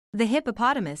The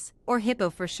hippopotamus, or hippo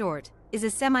for short, is a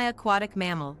semi-aquatic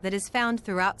mammal that is found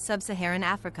throughout sub-Saharan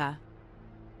Africa.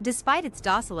 Despite its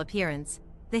docile appearance,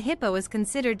 the hippo is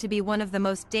considered to be one of the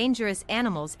most dangerous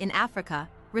animals in Africa,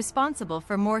 responsible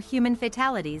for more human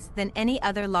fatalities than any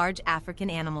other large African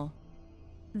animal.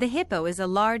 The hippo is a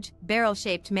large,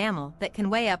 barrel-shaped mammal that can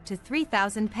weigh up to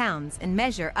 3,000 pounds and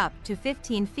measure up to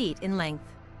 15 feet in length.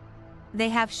 They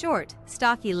have short,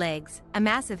 stocky legs, a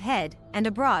massive head, and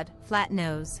a broad, flat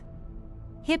nose.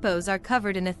 Hippos are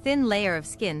covered in a thin layer of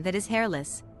skin that is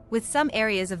hairless, with some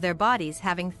areas of their bodies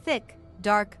having thick,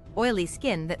 dark, oily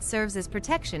skin that serves as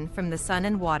protection from the sun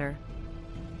and water.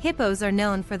 Hippos are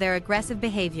known for their aggressive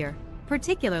behavior,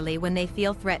 particularly when they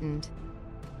feel threatened.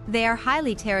 They are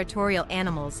highly territorial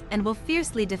animals and will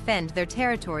fiercely defend their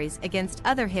territories against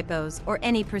other hippos or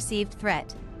any perceived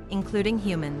threat, including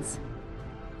humans.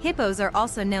 Hippos are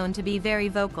also known to be very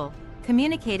vocal,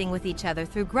 communicating with each other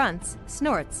through grunts,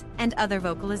 snorts, and other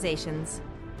vocalizations.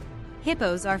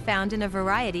 Hippos are found in a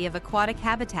variety of aquatic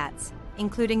habitats,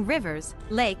 including rivers,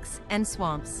 lakes, and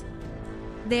swamps.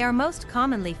 They are most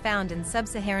commonly found in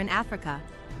sub-Saharan Africa,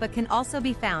 but can also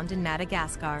be found in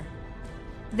Madagascar.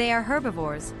 They are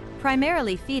herbivores,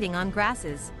 primarily feeding on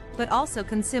grasses, but also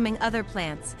consuming other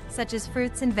plants, such as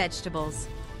fruits and vegetables.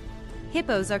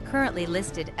 Hippos are currently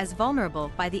listed as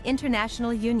vulnerable by the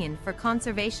International Union for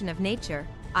Conservation of Nature,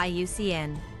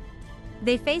 IUCN.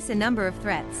 They face a number of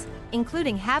threats,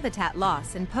 including habitat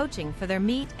loss and poaching for their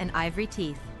meat and ivory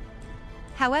teeth.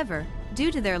 However,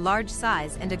 due to their large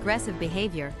size and aggressive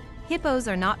behavior, hippos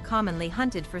are not commonly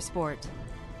hunted for sport.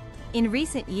 In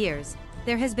recent years,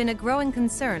 there has been a growing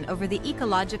concern over the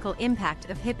ecological impact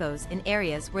of hippos in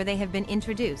areas where they have been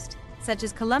introduced, such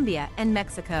as Colombia and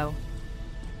Mexico.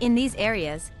 In these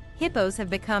areas, hippos have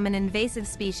become an invasive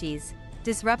species,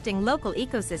 disrupting local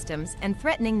ecosystems and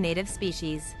threatening native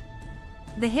species.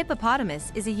 The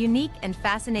hippopotamus is a unique and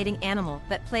fascinating animal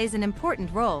that plays an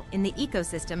important role in the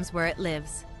ecosystems where it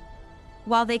lives.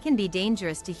 While they can be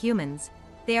dangerous to humans,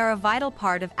 they are a vital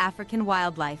part of African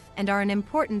wildlife and are an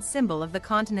important symbol of the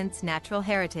continent's natural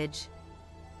heritage.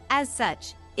 As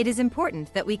such, it is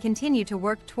important that we continue to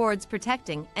work towards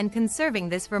protecting and conserving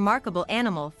this remarkable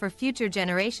animal for future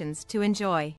generations to enjoy.